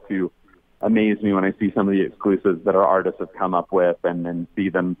fail to amaze me when I see some of the exclusives that our artists have come up with, and then see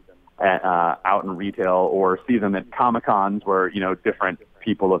them out in retail, or see them at Comic-Cons where different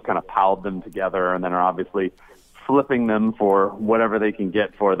people have kind of piled them together and then are obviously flipping them for whatever they can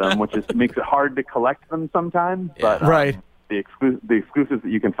get for them, which makes it hard to collect them sometimes. Yeah. But right. The exclusives that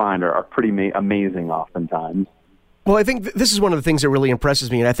you can find are pretty amazing oftentimes. Well, I think this is one of the things that really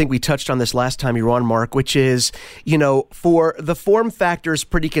impresses me, and I think we touched on this last time you were on, Mark, which is, for the form factor is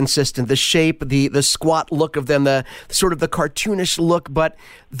pretty consistent. The shape, the squat look of them, the sort of the cartoonish look, but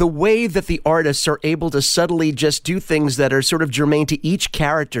the way that the artists are able to subtly just do things that are sort of germane to each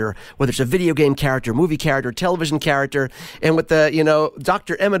character, whether it's a video game character, movie character, television character, and with the,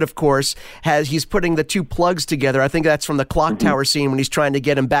 Dr. Emmett, of course, he's putting the two plugs together. I think that's from the clock tower scene when he's trying to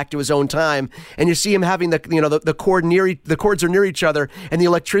get him back to his own time, and you see him having the cords are near each other, and the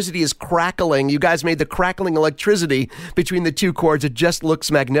electricity is crackling. You guys made the crackling electricity between the two cords. It just looks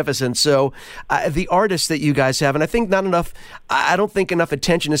magnificent. So the artists that you guys have, and I don't think enough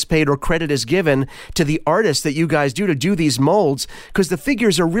attention is paid or credit is given to the artists that you guys do to do these molds, because the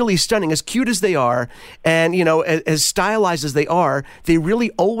figures are really stunning, as cute as they are, and as stylized as they are, they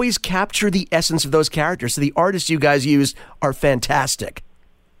really always capture the essence of those characters. So the artists you guys use are fantastic.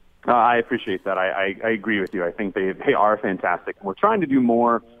 I appreciate that. I agree with you. I think they are fantastic. We're trying to do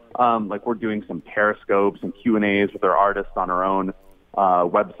more, like we're doing some periscopes and Q&As with our artists on our own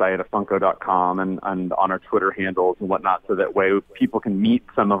website at funko.com and on our Twitter handles and whatnot, so that way people can meet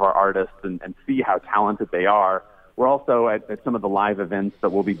some of our artists and see how talented they are. We're also at some of the live events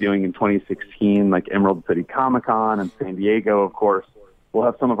that we'll be doing in 2016, like Emerald City Comic-Con and San Diego, of course. We'll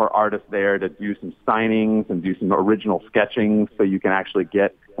have some of our artists there to do some signings and do some original sketching, so you can actually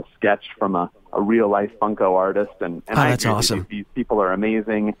get a sketch from a real-life Funko artist. And that's awesome. These people are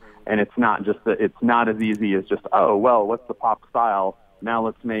amazing, and it's not as easy as just, what's the pop style? Now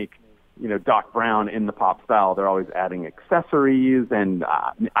let's make Doc Brown in the pop style. They're always adding accessories, and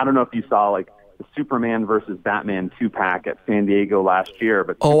I don't know if you saw like the Superman versus Batman 2-pack at San Diego last year.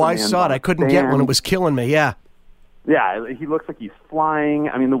 But I saw it. I couldn't get one. It was killing me. Yeah. Yeah, he looks like he's flying.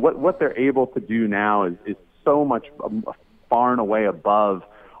 I mean, what they're able to do now is so much far and away above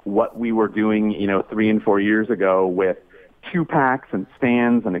what we were doing, 3 and 4 years ago with 2-packs and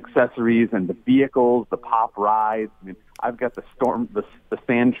stands and accessories and the vehicles, the pop rides. I mean, I've got the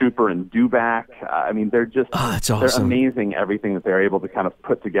Sand Trooper and Dewback. I mean, they're just that's awesome. They're amazing. Everything that they're able to kind of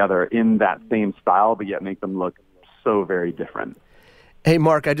put together in that same style, but yet make them look so very different. Hey,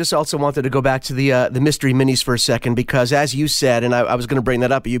 Mark, I just also wanted to go back to the mystery minis for a second, because as you said, and I was going to bring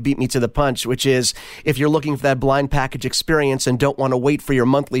that up, but you beat me to the punch, which is if you're looking for that blind package experience and don't want to wait for your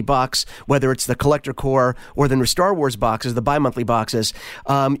monthly box, whether it's the Collector Core or the Star Wars boxes, the bi-monthly boxes,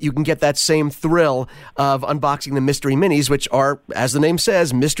 you can get that same thrill of unboxing the mystery minis, which are, as the name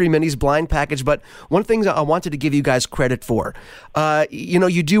says, mystery minis blind package. But one thing I wanted to give you guys credit for,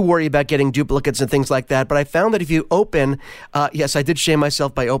 you do worry about getting duplicates and things like that, but I found that if you open, yes, I did shame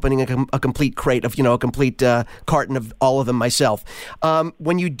myself by opening a complete crate of, a complete carton of all of them myself.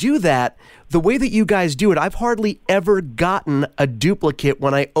 When you do that, the way that you guys do it, I've hardly ever gotten a duplicate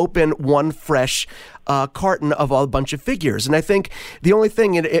when I open one fresh carton of a bunch of figures. And I think the only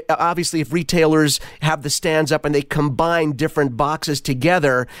thing, obviously, if retailers have the stands up and they combine different boxes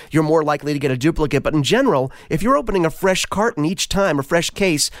together, you're more likely to get a duplicate. But in general, if you're opening a fresh carton each time, a fresh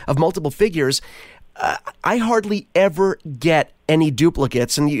case of multiple figures, I hardly ever get any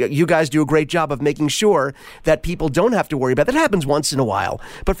duplicates, and you guys do a great job of making sure that people don't have to worry about that. That happens once in a while,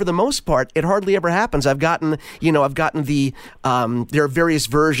 but for the most part, it hardly ever happens. I've gotten the there are various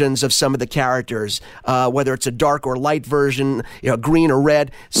versions of some of the characters, whether it's a dark or light version, green or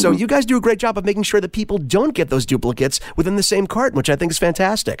red. So you guys do a great job of making sure that people don't get those duplicates within the same carton, which I think is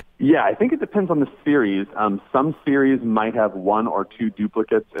fantastic. Yeah, I think it depends on the series. Some series might have 1 or 2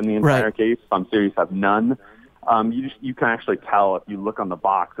 duplicates in the entire case. Some series have none. You can actually tell if you look on the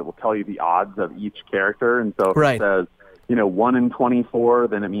box. It will tell you the odds of each character, and so if it says 1 in 24,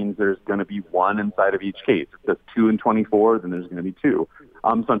 then it means there's going to be 1 inside of each case. If it says 2 in 24, then there's going to be 2.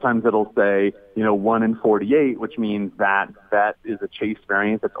 Sometimes it'll say 1 in 48, which means that is a chase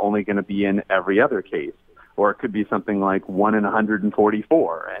variant that's only going to be in every other case. Or it could be something like 1 in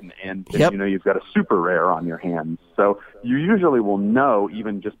 144, and you've got a super rare on your hands. So you usually will know,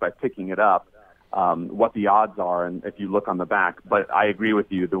 even just by picking it up, what the odds are, and if you look on the back. But I agree with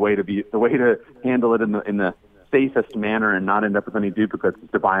you. The way to handle it in the safest manner and not end up with any duplicates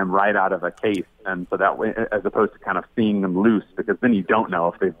is to buy them right out of a case, and so that way, as opposed to kind of seeing them loose, because then you don't know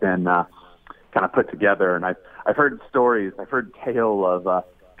if they've been kind of put together. And I've heard stories. I've heard tale of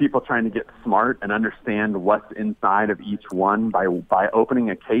people trying to get smart and understand what's inside of each one by opening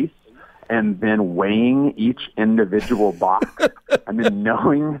a case and then weighing each individual box and then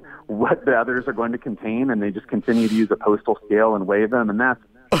knowing what the others are going to contain, and they just continue to use a postal scale and weigh them, and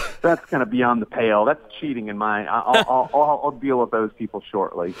that's kind of beyond the pale. That's cheating in my. I'll deal with those people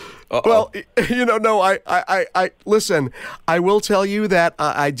shortly. Well, no, I listen. I will tell you that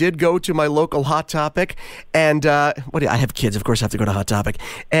I did go to my local Hot Topic, and I have kids, of course, I have to go to Hot Topic,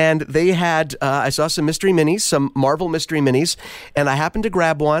 and they had. I saw some mystery minis, some Marvel mystery minis, and I happened to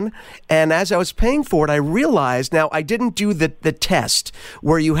grab one. And as I was paying for it, I realized now I didn't do the test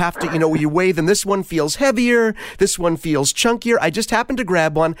where you have to, where you weigh them. This one feels heavier, this one feels chunkier. I just happened to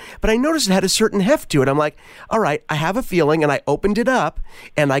grab one, but I noticed it had a certain heft to it. I'm like, all right, I have a feeling, and I opened it up,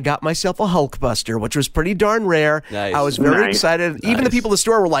 and I got myself a Hulkbuster, which was pretty darn rare. Nice. I was very excited. Even the people in the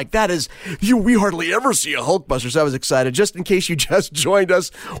store were like, that is, we hardly ever see a Hulkbuster, so I was excited. Just in case you just joined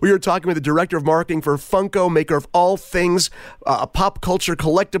us, we were talking with the director of marketing for Funko, maker of all things pop culture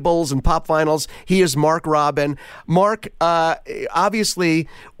collectibles and pop vinyls. He is Mark Robin. Mark, obviously,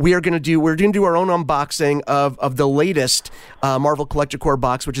 we're going to do our own unboxing of the latest Marvel Collector Core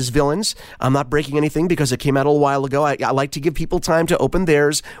box, which is Villains. I'm not breaking anything because it came out a little while ago. I like to give people time to open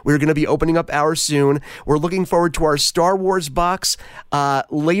theirs. We're going to be opening up ours soon. We're looking forward to our Star Wars box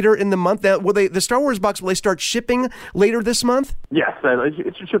later in the month. Now, the Star Wars box, will they start shipping later this month? Yes,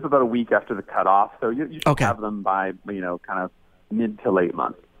 it should ship about a week after the cutoff, so you should have them by kind of mid to late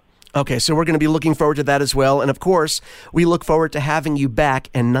month. Okay, so we're going to be looking forward to that as well. And of course, we look forward to having you back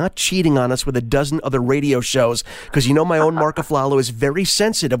and not cheating on us with a dozen other radio shows. Because my own Mark Aflalo is very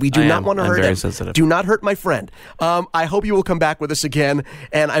sensitive. We do not want to hurt him. Sensitive. Do not hurt my friend. I hope you will come back with us again.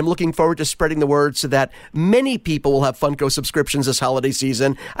 And I'm looking forward to spreading the word so that many people will have Funko subscriptions this holiday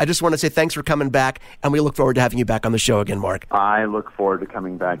season. I just want to say thanks for coming back. And we look forward to having you back on the show again, Mark. I look forward to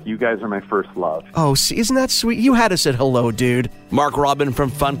coming back. You guys are my first love. Oh, see, isn't that sweet? You had to say hello, dude. Mark Robin from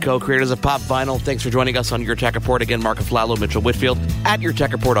Funko, creators of Pop Vinyl. Thanks for joining us on Your Tech Report. Again, Mark Aflalo, Mitchell Whitfield, at Your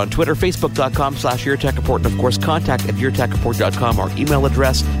Tech Report on Twitter, Facebook.com/YourTechReport, and of course, contact at YourTechReport.com, our email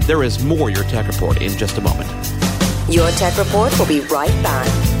address. There is more Your Tech Report in just a moment. Your Tech Report will be right back.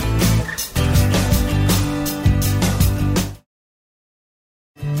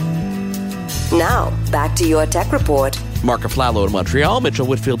 Now, back to Your Tech Report. Mark Aflalo in Montreal, Mitchell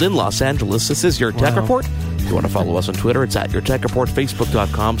Whitfield in Los Angeles. This is Your Tech Report. If you want to follow us on Twitter, it's at Your Tech Report,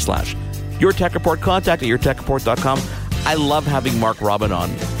 Facebook.com/Your Tech Report, contact at YourTechReport.com. I love having Mark Robin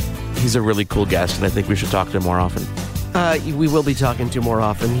on. He's a really cool guest, and I think we should talk to him more often. We will be talking to more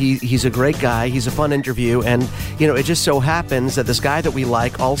often. He's a great guy. He's a fun interview. And, it just so happens that this guy that we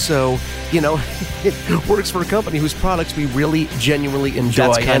like also, works for a company whose products we really genuinely enjoy.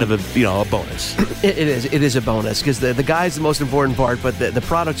 That's kind of a bonus. It is a bonus because the guy's the most important part, but the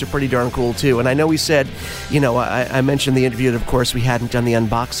products are pretty darn cool too. And I know we said, I mentioned the interview that, of course, we hadn't done the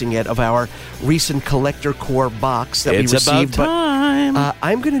unboxing yet of our recent Collector Core box that we received. About time. But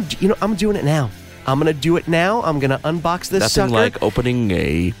I'm doing it now. I'm going to do it now. I'm going to unbox this sucker. Nothing like opening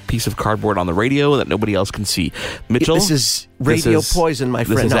a piece of cardboard on the radio that nobody else can see. Mitchell? This is radio poison, my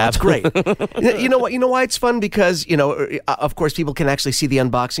friend. No, it's great. You know what? You know why it's fun? Because, of course, people can actually see the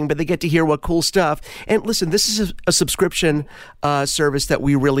unboxing, but they get to hear what cool stuff. And listen, this is a subscription service that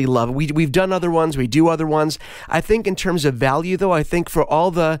we really love. We've done other ones. We do other ones. I think in terms of value, though, I think for all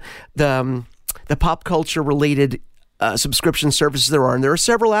the pop culture related subscription services there are, and there are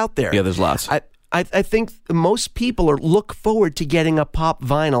several out there. Yeah, there's lots. I think most people look forward to getting a pop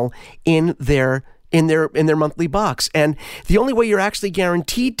vinyl in their monthly box. And the only way you're actually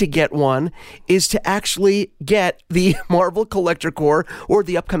guaranteed to get one is to actually get the Marvel Collector Core or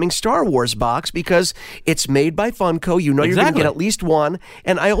the upcoming Star Wars box because it's made by Funko. You're going to get at least one.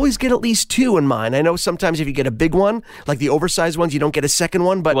 And I always get at least two in mine. I know sometimes if you get a big one, like the oversized ones, you don't get a second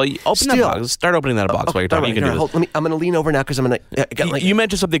one. But you open that box. Start opening that box while you're talking. You can do this. I'm going to lean over now because I'm going to... You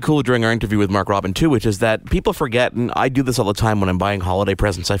mentioned something cool during our interview with Mark Robin, too, which is that people forget, and I do this all the time when I'm buying holiday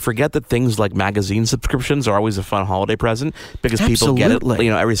presents, I forget that things like magazines subscriptions are always a fun holiday present because people get it,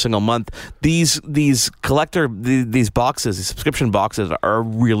 every single month. These boxes, these subscription boxes, are a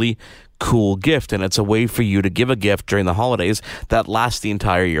really cool gift, and it's a way for you to give a gift during the holidays that lasts the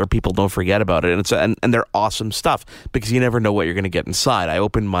entire year. People don't forget about it, and they're awesome stuff because you never know what you're going to get inside. I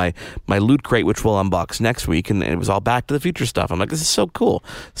opened my Loot Crate, which we'll unbox next week, and it was all Back to the Future stuff. I'm like, this is so cool.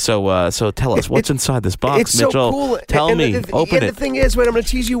 So tell us what's inside this box, it's Mitchell. So cool. Tell me. Open it. The thing is, wait, I'm going to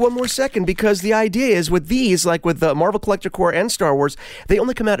tease you one more second because the idea is with these, like with the Marvel Collector Core and Star Wars, they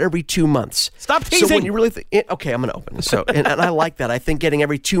only come out every 2 months. Stop teasing. So when you really okay, I'm going to open this. So and I like that. I think getting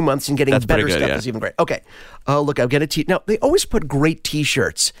every 2 months and getting better stuff is even great. Okay. Oh, look, I'll get a t. Now, they always put great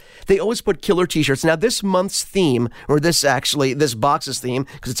T-shirts. They always put killer T-shirts. Now, this month's theme, or this box's theme,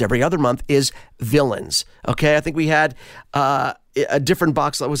 because it's every other month, is villains. Okay? I think we had a different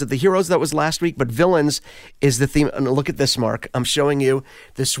box. Was it the Heroes that was last week? But Villains is the theme. And look at this, Mark. I'm showing you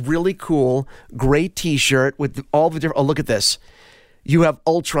this really cool gray T-shirt with all the different. Oh, look at this. You have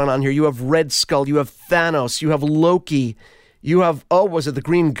Ultron on here. You have Red Skull. You have Thanos. You have Loki. You have, was it the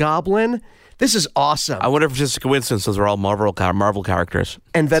Green Goblin? This is awesome. I wonder if it's just a coincidence those are all Marvel characters.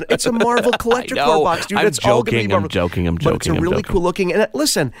 And then it's a Marvel Collector Core box, dude. I'm joking. I'm joking. But it's a really cool looking. And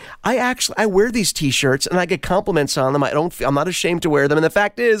listen, I wear these T-shirts and I get compliments on them. I'm not ashamed to wear them. And the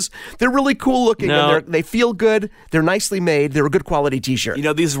fact is, they're really cool looking. No. And they feel good. They're nicely made. They're a good quality T-shirt. You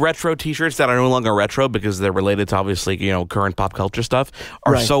know, these retro T-shirts that are no longer retro because they're related to obviously current pop culture stuff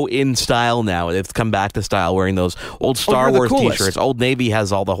are so in style now. It's come back to style wearing those old Star Wars T-shirts. Old Navy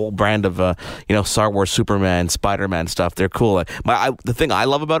has all the whole brand of Star Wars, Superman, Spider-Man stuff. They're cool. The thing I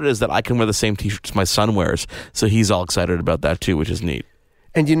love about it is that I can wear the same T-shirts my son wears, so he's all excited about that too, which is neat.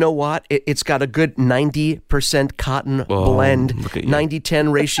 And you know what? It's got a good 90% cotton blend, 90-10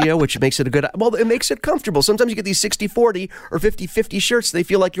 ratio, which makes it it makes it comfortable. Sometimes you get these 60-40 or 50-50 shirts, they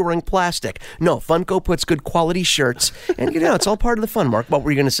feel like you're wearing plastic. No, Funko puts good quality shirts, and it's all part of the fun, Mark. What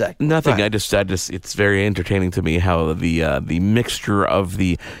were you going to say? Nothing. Right. I just, it's very entertaining to me how the mixture of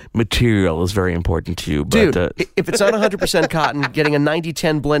the material is very important to you. But, dude, if it's not 100% cotton, getting a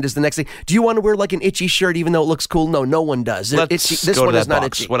 90-10 blend is the next thing. Do you want to wear like an itchy shirt even though it looks cool? No one does. This one is not.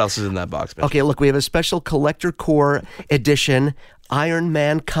 What else is in that box, Mitch? Okay, look, we have a special Collector Core edition Iron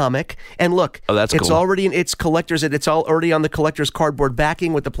Man comic, and look, that's it's cool. already in its collectors. It's already on the collector's cardboard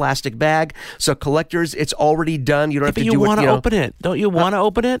backing with the plastic bag. So collectors, it's already done. You don't have to do it. You want to open it? Don't you want to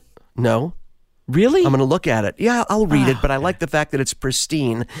open it? No. Really? I'm going to look at it. Yeah, I'll read it, but I like the fact that it's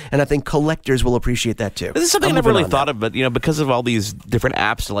pristine, and I think collectors will appreciate that too. This is something I never really thought of, but because of all these different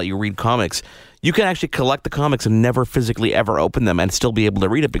apps to let you read comics, you can actually collect the comics and never physically ever open them and still be able to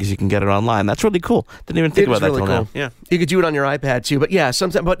read it because you can get it online. That's really cool. Didn't even think about that till now. Yeah, you could do it on your iPad too. But yeah,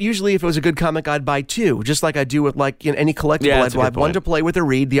 sometimes. But usually, if it was a good comic, I'd buy two, just like I do with any collectible. I'd buy one to play with or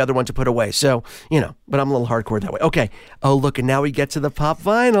read, the other one to put away. So but I'm a little hardcore that way. Okay. Oh, look, and now we get to the pop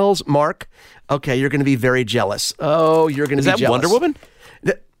vinyls, Mark. Okay, you're going to be very jealous. Oh, you're going to be jealous. Is that Wonder Woman?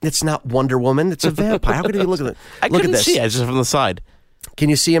 It's not Wonder Woman. It's a vampire. How could you look at it? I couldn't see it. It's just from the side. Can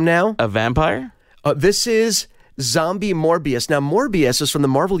you see him now? A vampire? This is Zombie Morbius. Now, Morbius is from the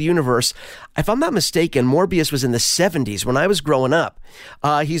Marvel Universe. If I'm not mistaken, Morbius was in the 70s when I was growing up.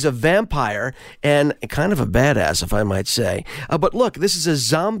 He's a vampire and kind of a badass, if I might say. But look, this is a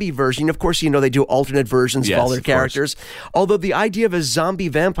zombie version. Of course, they do alternate versions of all their characters. Although the idea of a zombie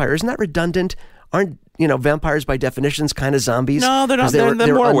vampire, isn't that redundant? Aren't vampires by definitions kind of zombies? No, they're not. They're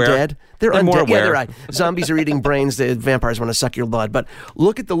more undead. Aware. They're undead. More aware. Yeah, they're right. Zombies are eating brains. The vampires want to suck your blood. But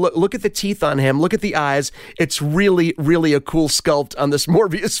look at the teeth on him. Look at the eyes. It's really, really a cool sculpt on this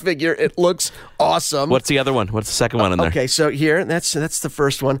Morbius figure. It looks awesome. What's the other one? What's the second one in there? Okay, so here, that's the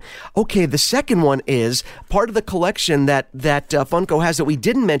first one. Okay, the second one is part of the collection that Funko has that we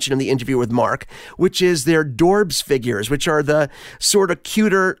didn't mention in the interview with Mark, which is their Dorbs figures, which are the sort of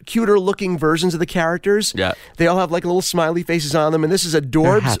cuter looking versions of the characters. Yeah. They all have like little smiley faces on them, and this is a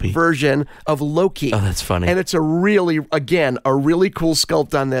Dorbs version of Loki. Oh, that's funny. And it's a really cool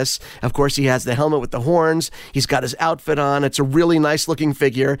sculpt on this. Of course, he has the helmet with the horns. He's got his outfit on. It's a really nice looking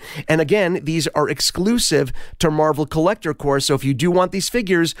figure. And again, these are exclusive to Marvel Collector Core, so if you do want these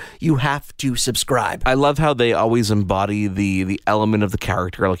figures, you have to subscribe. I love how they always embody the element of the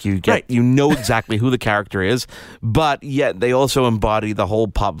character. Like you know exactly who the character is, but yet they also embody the whole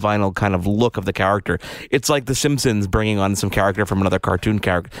pop vinyl kind of look of the character. It's like The Simpsons bringing on some character from another cartoon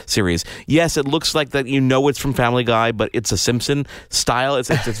series. Yes, it looks like that it's from Family Guy, but it's a Simpson style. It's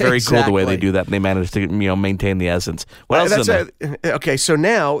very cool the way they do that, and they manage to maintain the essence. What else is in there? Okay, so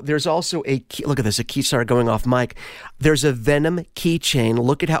now there's also a key. Look at this. A key started going off mic. There's a Venom keychain.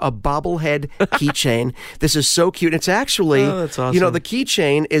 Look at how a bobblehead keychain. This is so cute. It's actually, that's awesome. The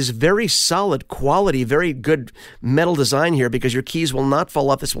keychain is very solid quality, very good metal design here because your keys will not fall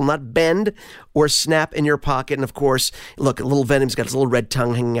off. This will not bend or snap in your pocket. And of course, look, little Venom's got his little red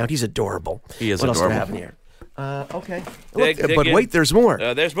tongue hanging out. He's adorable. He is adorable. What else do I have in here? Okay. Look, wait, there's more.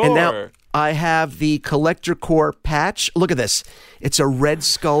 There's more. And now I have the Collector Core patch. Look at this. It's a Red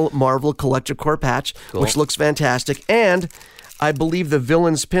Skull Marvel Collector Core patch, which looks fantastic. And I believe the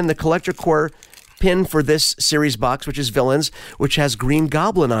Villains pin, the Collector Core pin for this series box, which is Villains, which has Green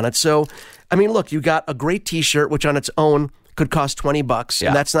Goblin on it. So, I mean, look, you got a great T-shirt, which on its own could cost $20,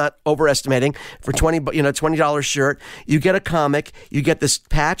 and that's not overestimating. For $20 shirt, you get a comic, you get this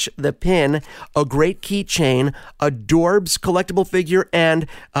patch, the pin, a great keychain, a Dorbs collectible figure, and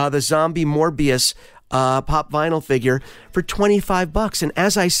the Zombie Morbius pop vinyl figure for $25. And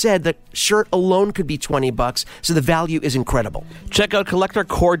as I said, the shirt alone could be $20, so the value is incredible. Check out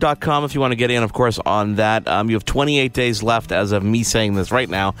collectorcore.com if you want to get in, of course, on that. You have 28 days left as of me saying this right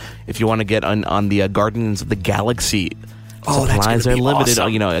now if you want to get on the Guardians of the Galaxy. Supplies are limited.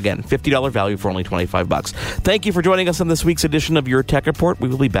 Awesome. Again, $50 value for only $25. Thank you for joining us on this week's edition of Your Tech Report. We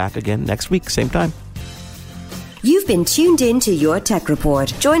will be back again next week, same time. You've been tuned in to Your Tech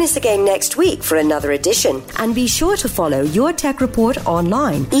Report. Join us again next week for another edition. And be sure to follow Your Tech Report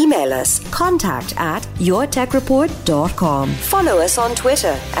online. Email us, contact@YourTechReport.com. Follow us on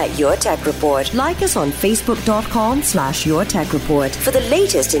Twitter @YourTechReport. Like us on Facebook.com/YourTechReport for the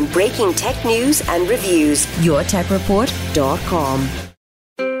latest in breaking tech news and reviews. YourTechReport.com.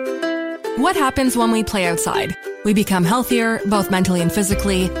 What happens when we play outside? We become healthier, both mentally and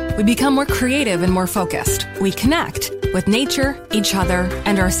physically. We become more creative and more focused. We connect with nature, each other,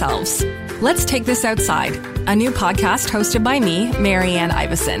 and ourselves. Let's Take This Outside, a new podcast hosted by me, Marianne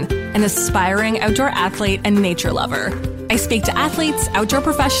Iveson, an aspiring outdoor athlete and nature lover. I speak to athletes, outdoor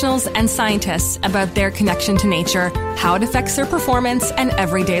professionals, and scientists about their connection to nature, how it affects their performance, and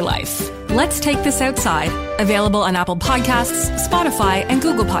everyday life. Let's Take This Outside, available on Apple Podcasts, Spotify, and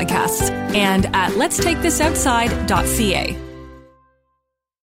Google Podcasts, and at letstakethisoutside.ca.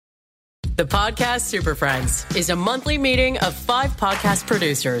 The Podcast Super Friends is a monthly meeting of 5 podcast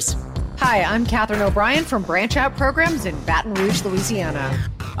producers. Hi, I'm Catherine O'Brien from Branch Out Programs in Baton Rouge, Louisiana.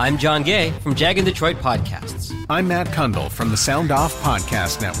 I'm John Gay from Jag and Detroit Podcasts. I'm Matt Kundle from the Sound Off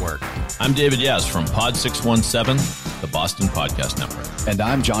Podcast Network. I'm David Yes from Pod 617, the Boston Podcast Network. And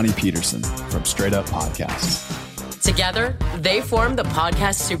I'm Johnny Peterson from Straight Up Podcasts. Together, they form the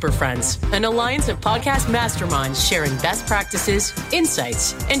Podcast Super Friends, an alliance of podcast masterminds sharing best practices,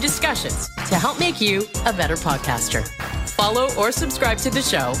 insights, and discussions to help make you a better podcaster. Follow or subscribe to the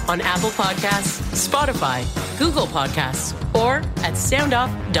show on Apple Podcasts, Spotify, Google Podcasts, or at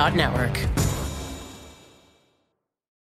soundoff.network.